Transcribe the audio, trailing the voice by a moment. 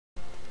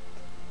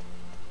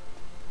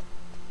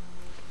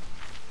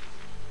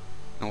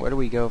And where do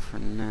we go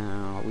from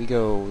now? We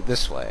go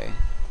this way.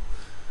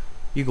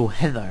 You go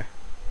hither.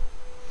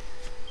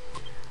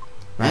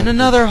 And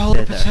another hole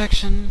of thither.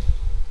 protection.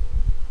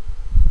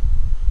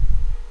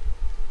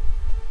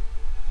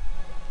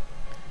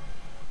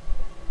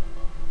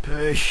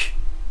 Push.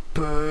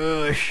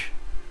 Push.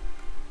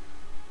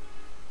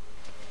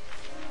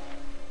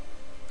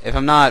 If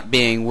I'm not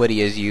being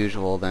witty as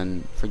usual,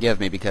 then forgive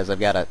me because I've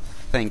got to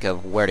think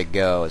of where to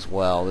go as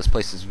well. This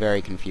place is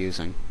very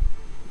confusing.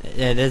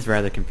 It is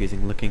rather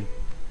confusing looking.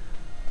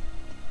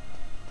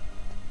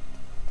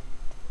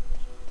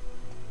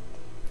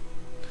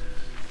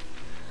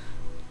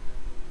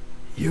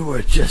 You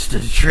were just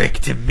a trick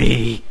to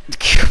me.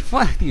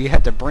 Why you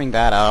had to bring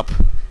that up?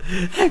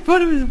 I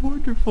thought it was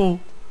wonderful.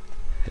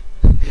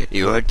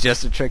 You were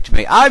just a trick to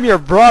me. I'm your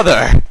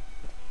brother!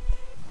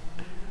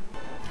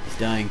 He's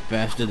dying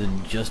faster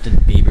than Justin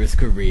Bieber's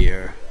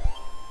career.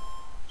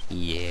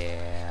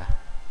 Yeah.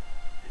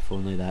 If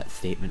only that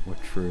statement were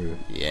true.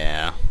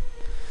 Yeah.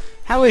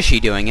 How is she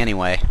doing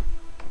anyway?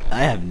 I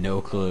have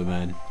no clue,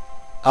 man.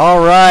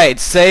 Alright,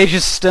 Sage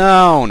of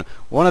Stone.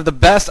 One of the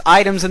best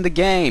items in the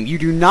game. You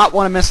do not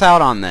want to miss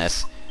out on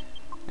this.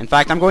 In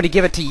fact, I'm going to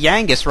give it to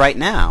Yangus right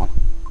now.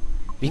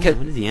 Because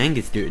What does the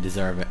Angus do to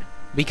deserve it?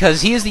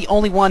 because he is the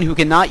only one who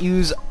cannot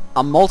use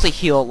a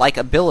multi-heal-like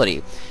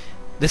ability.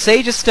 The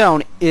Sage of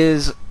Stone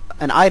is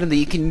an item that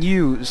you can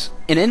use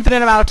an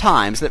infinite amount of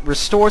times that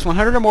restores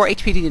 100 or more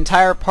HP to the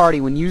entire party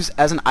when used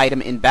as an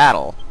item in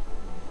battle.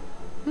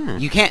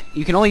 You can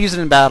only use it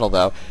in battle,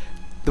 though.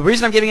 The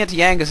reason I'm giving it to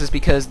Yangus is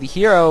because the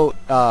hero,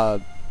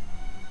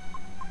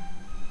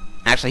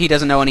 actually, he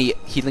doesn't know any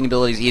healing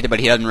abilities either, but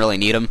he doesn't really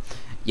need them.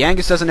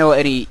 Yangus doesn't know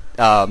any,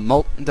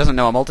 doesn't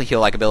know a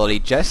multi-heal-like ability.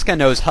 Jessica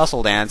knows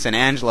Hustle Dance, and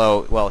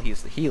Angelo, well,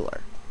 he's the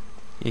healer.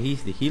 Yeah,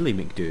 he's the Healy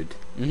McDude.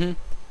 Mm-hmm.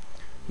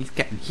 He's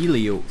Captain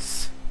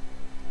Helios.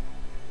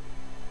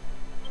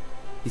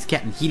 He's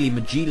Captain Healy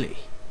Majili.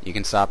 You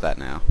can stop that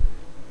now.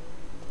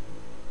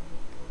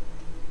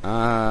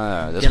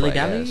 This Dilly way,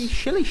 dally, yes.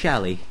 shilly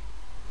shally.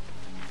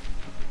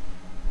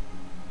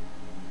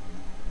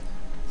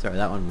 Sorry,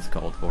 that one was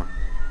called for.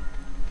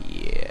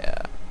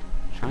 Yeah.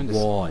 Trying to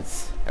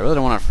Was. I really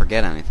don't want to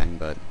forget anything,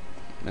 but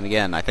then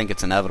again, I think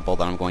it's inevitable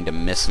that I'm going to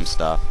miss some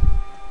stuff.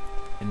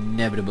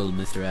 Inevitable,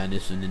 Mr.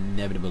 Anderson,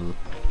 inevitable.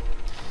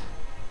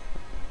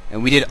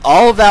 And we did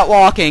all of that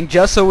walking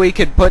just so we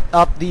could put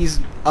up these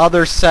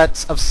other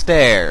sets of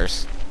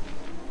stairs.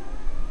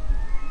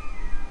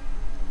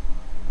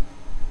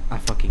 I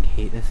fucking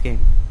hate this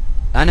game.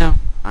 I know.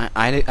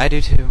 I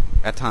do too.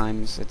 At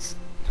times, it's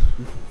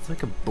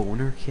like a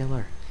boner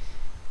killer.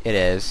 It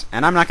is.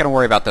 And I'm not going to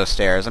worry about those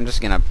stairs. I'm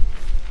just going to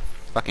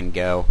fucking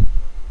go.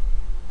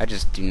 I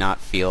just do not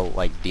feel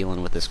like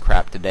dealing with this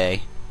crap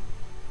today.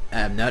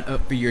 I'm not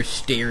up for your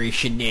starry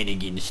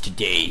shenanigans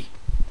today.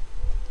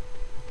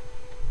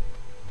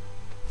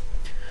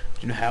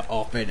 Do you know how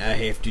often I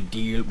have to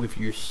deal with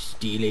your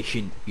starry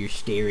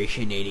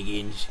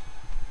shenanigans?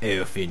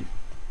 Often.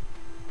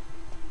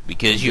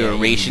 Because you're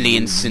racially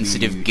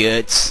insensitive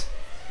guts.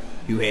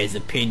 Who has a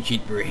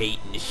penchant for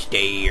hating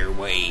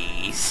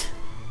stairways?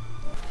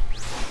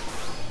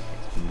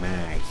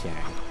 My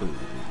shampoo.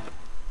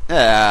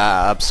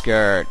 Ah,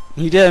 upskirt.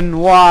 He didn't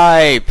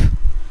wipe.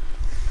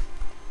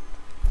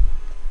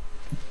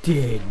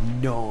 Did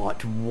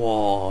not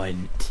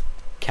want.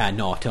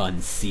 Cannot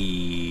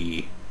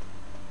unsee.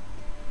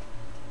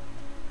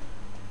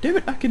 Damn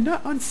it, I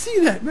cannot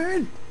unsee that,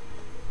 man!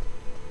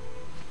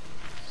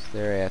 Is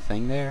there a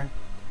thing there?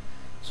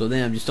 So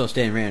then I'm just still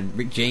standing around.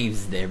 Rick James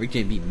is there. Rick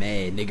James be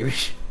mad,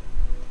 niggerish.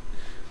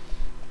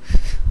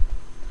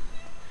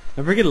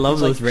 I freaking love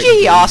those Rick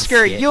Gee, James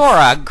Oscar, skits. you're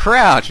a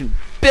grouch.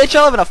 Bitch,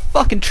 I live in a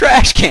fucking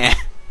trash can.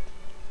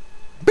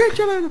 Bitch,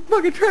 I'm in a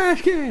fucking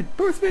trash can!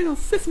 Birthman on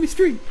Sesame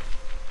Street!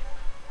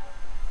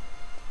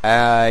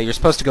 You're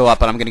supposed to go up,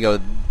 but I'm gonna go...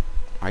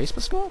 Are you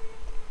supposed to go up?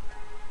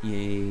 Yeah,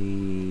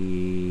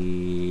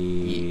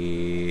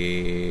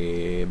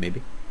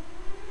 maybe.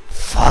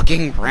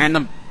 Fucking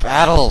random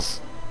battles.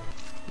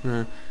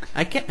 I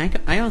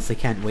honestly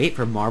can't wait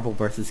for Marvel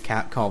vs.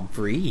 Capcom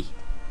 3.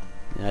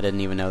 I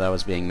didn't even know that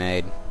was being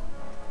made.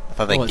 I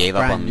thought they It's gave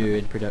up brand on... new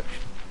in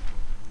production.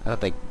 I thought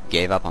they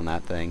gave up on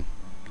that thing.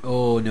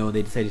 Oh no,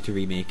 they decided to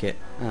remake it.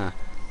 Huh.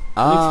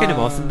 Well, it's kind of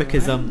awesome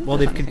because I don't well,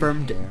 they've have anything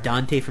confirmed there.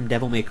 Dante from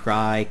Devil May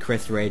Cry,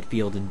 Chris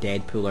Redfield, and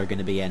Deadpool are going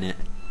to be in it.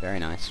 Very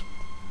nice.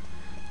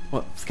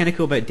 What's kind of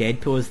cool about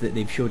Deadpool is that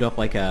they've showed up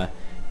like a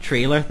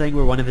trailer thing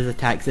where one of his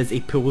attacks is he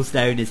pulls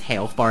down his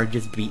health bar and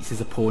just beats his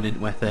opponent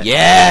with it.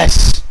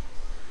 Yes!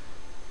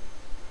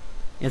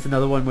 There's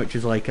another one which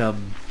is like if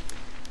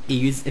you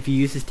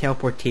use his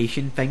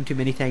teleportation thing too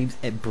many times,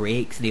 it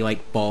breaks and he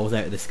like falls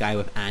out of the sky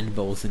with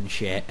anvils and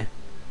shit.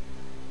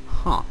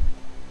 Huh.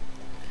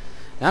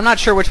 Now, I'm not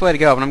sure which way to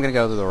go, but I'm gonna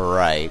go to the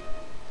right.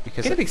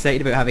 Because Kind of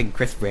excited about having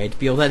Chris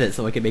Redfield in it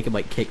so I can make him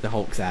like kick the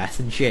Hulk's ass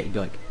and shit and be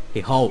like,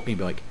 hey Hulk, and he'd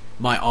be like,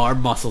 my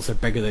arm muscles are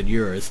bigger than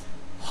yours.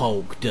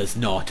 Hulk does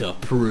not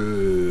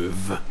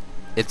approve.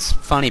 it's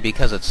funny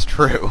because it's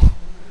true.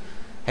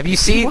 Have you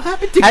seen? What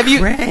happened to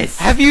Chris?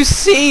 Have you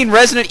seen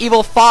Resident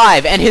Evil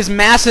 5 and his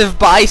massive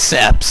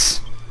biceps?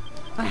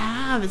 I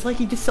have. It's like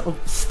he just sort of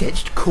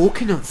stitched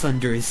coconuts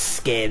under his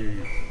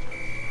skin.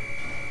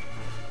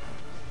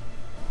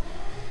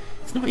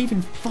 It's not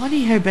even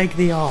funny how big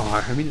they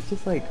are. I mean, it's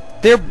just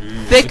like They're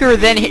thicker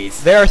than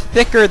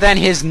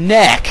his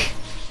neck.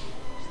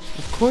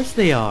 Of course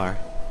they are.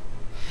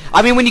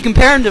 I mean, when you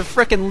compare him to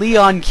frickin'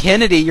 Leon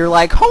Kennedy, you're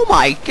like, oh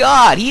my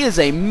god, he is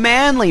a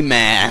manly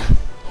man.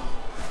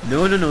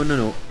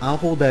 No. I'll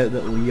hold out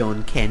that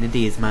Leon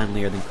Kennedy is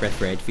manlier than Chris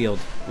Redfield.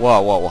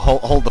 Whoa,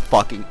 hold the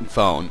fucking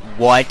phone.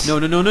 What?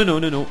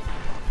 No.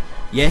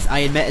 Yes, I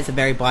admit it's a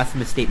very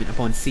blasphemous statement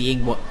upon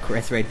seeing what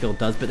Chris Redfield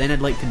does, but then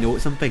I'd like to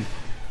note something.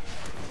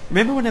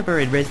 Remember whenever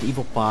in Resident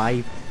Evil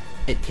 5,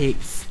 it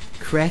takes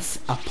Chris,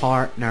 a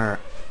partner,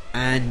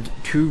 and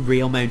 2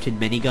 rail-mounted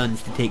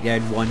miniguns to take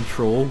down 1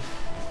 troll?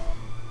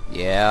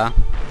 Yeah.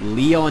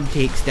 Leon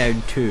takes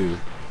down 2.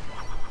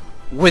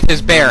 With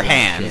his bare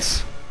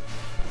hands.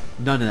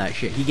 None of that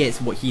shit. He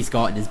gets what he's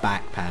got in his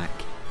backpack.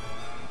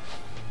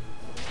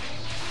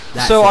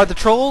 So are the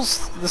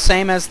trolls the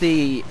same as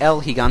the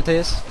El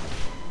Gigantes?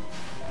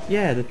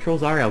 Yeah, the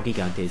trolls are El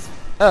Gigantes.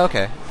 Oh,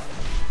 okay.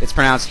 It's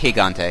pronounced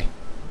Gigante.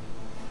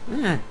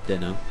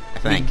 Dunno. I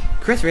think.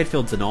 Chris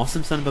Redfield's an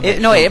awesome son of a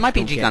bitch. No, it might be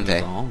Don't get me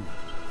Gigante. wrong.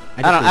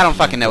 I don't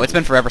fucking know. It's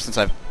been forever since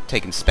I've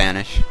taken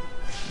Spanish.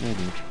 Yeah,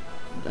 dude.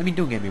 I mean,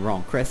 don't get me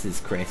wrong. Chris is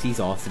Chris. He's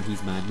awesome.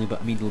 He's manly.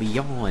 But I mean,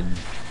 Leon,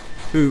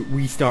 who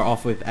we start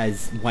off with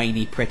as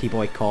whiny pretty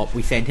boy cop,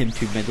 we send him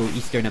to Middle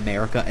Eastern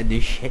America, and the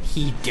shit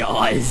he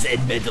does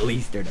in Middle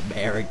Eastern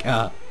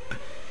America.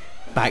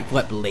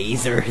 Backflip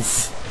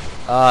lasers.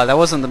 That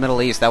wasn't the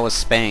Middle East. That was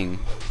Spain.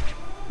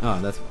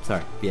 Oh,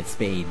 sorry. Yeah,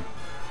 Spain.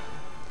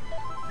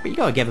 But you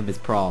gotta give him his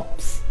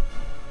props.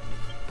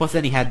 Plus,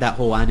 then he had that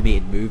whole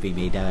animated movie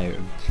made out.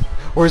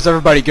 Where's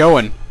everybody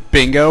going?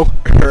 Bingo.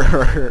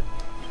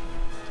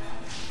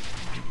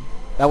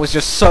 That was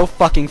just so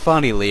fucking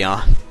funny,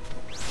 Leon.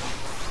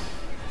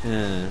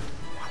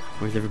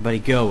 Where's everybody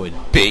going?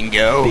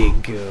 Bingo.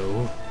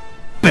 Bingo.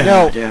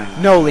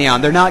 No,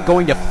 Leon, they're not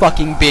going to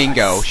fucking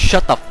bingo.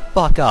 Shut the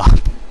fuck up.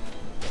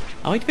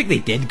 I like to think they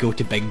did go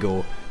to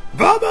bingo.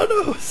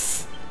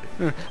 Vamonos!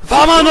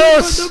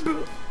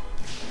 Vamonos!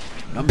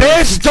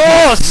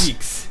 Bestos!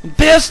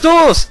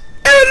 Bestos!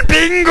 El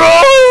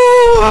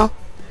bingo!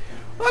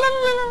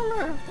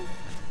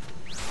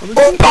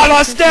 Oompa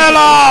la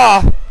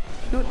Stella!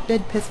 You know what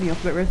did piss me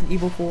off about Resident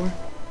Evil 4?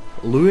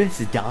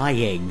 Louis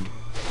dying.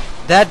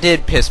 That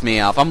did piss me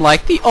off. I'm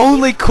like, the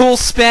only cool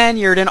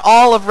Spaniard in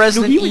all of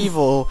Resident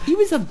Evil. He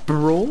was a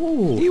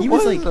bro. He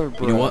was like, a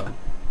bro. You know what?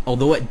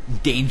 Although it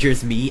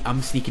endangers me,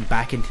 I'm sneaking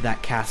back into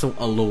that castle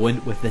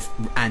alone with this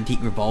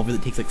antique revolver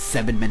that takes like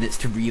 7 minutes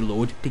to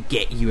reload to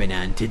get you an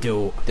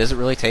antidote. Does it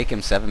really take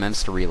him 7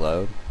 minutes to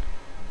reload?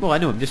 Well, I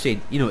know, I'm just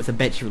saying, you know, it's a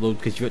bitch to reload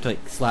because you got to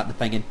like slap the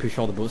thing in, push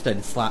all the bullets down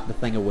and slap the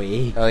thing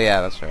away. Oh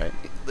yeah, that's right.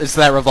 It's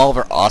that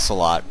revolver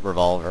Ocelot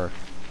revolver.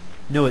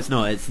 No, it's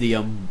not. It's the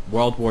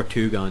World War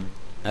II gun.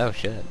 Oh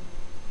shit.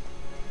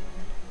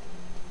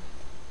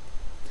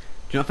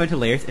 Do you know what I found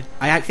hilarious?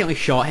 I accidentally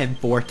shot him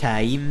 4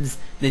 times,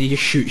 then he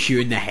just shoots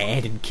you in the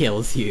head and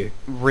kills you.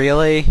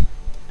 Really?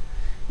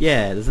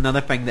 Yeah, there's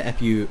another thing that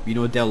if you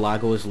know Del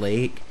Lago's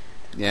lake?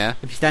 Yeah.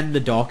 If you stand in the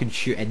dock and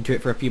shoot into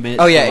it for a few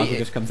minutes, oh yeah, Del Lago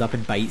just comes up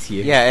and bites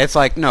you. Yeah, it's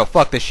like, no,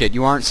 fuck this shit,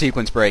 you aren't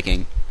sequence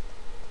breaking.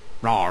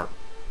 Rawr.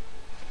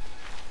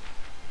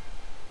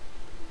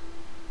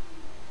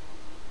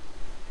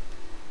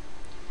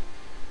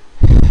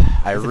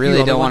 I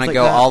really don't want to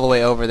go all the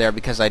way over there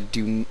because there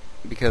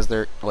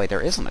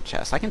isn't a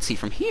chest. I can see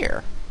from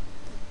here.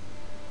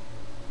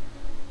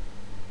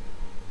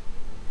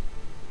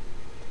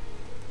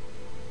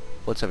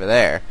 What's over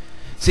there?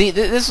 See,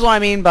 this is what I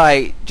mean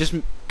by just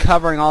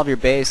covering all of your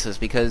bases,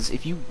 because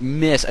if you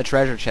miss a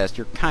treasure chest,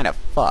 you're kind of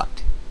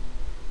fucked.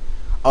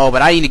 Oh,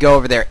 but I need to go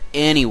over there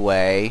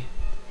anyway.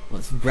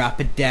 Let's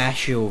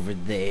rapidash over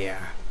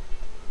there.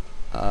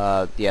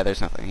 Yeah,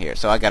 there's nothing here,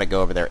 so I gotta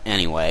go over there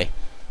anyway.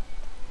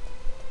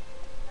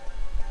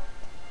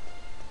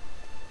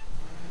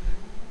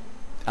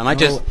 I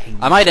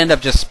might end up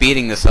just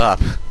speeding this up.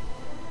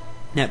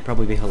 That'd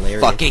probably be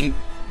hilarious. Fucking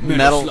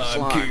metal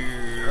slug.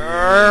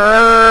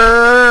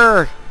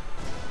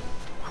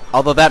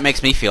 Although that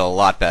makes me feel a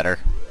lot better.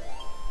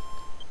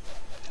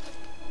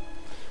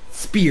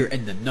 Spear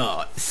in the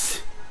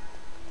nuts.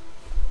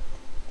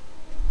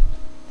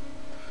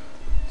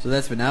 So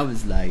that's when I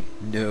was like,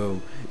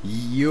 no,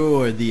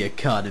 you're the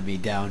economy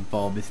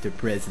downfall, Mr.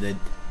 President.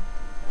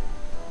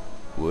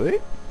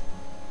 What?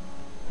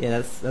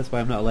 Yeah, that's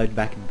why I'm not allowed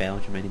back in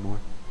Belgium anymore.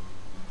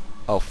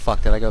 Oh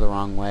fuck, did I go the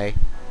wrong way?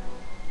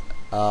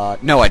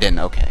 No I didn't,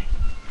 okay.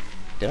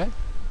 Did I?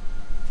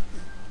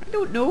 I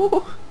don't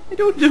know.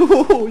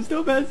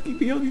 Stop asking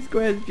me all these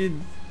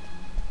questions.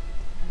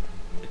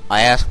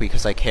 I ask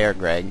because I care,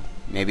 Greg.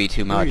 Maybe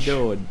too much.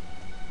 No, you don't.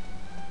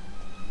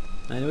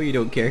 I know you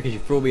don't care because you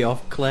throw me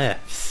off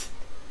cliffs.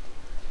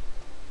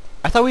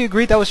 I thought we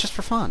agreed that was just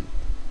for fun.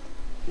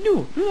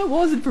 No, that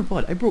wasn't for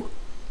fun. I broke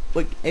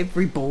like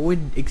every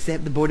bone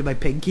except the bone in my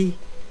pinky.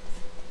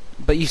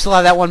 But you still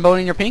have that one bone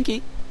in your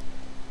pinky.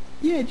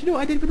 Yeah, do you know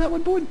what I did with that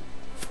one bone?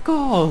 Fuck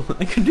all.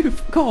 I can do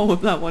fuck all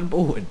with that one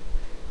bone.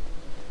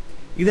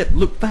 You that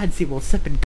look fancy while sipping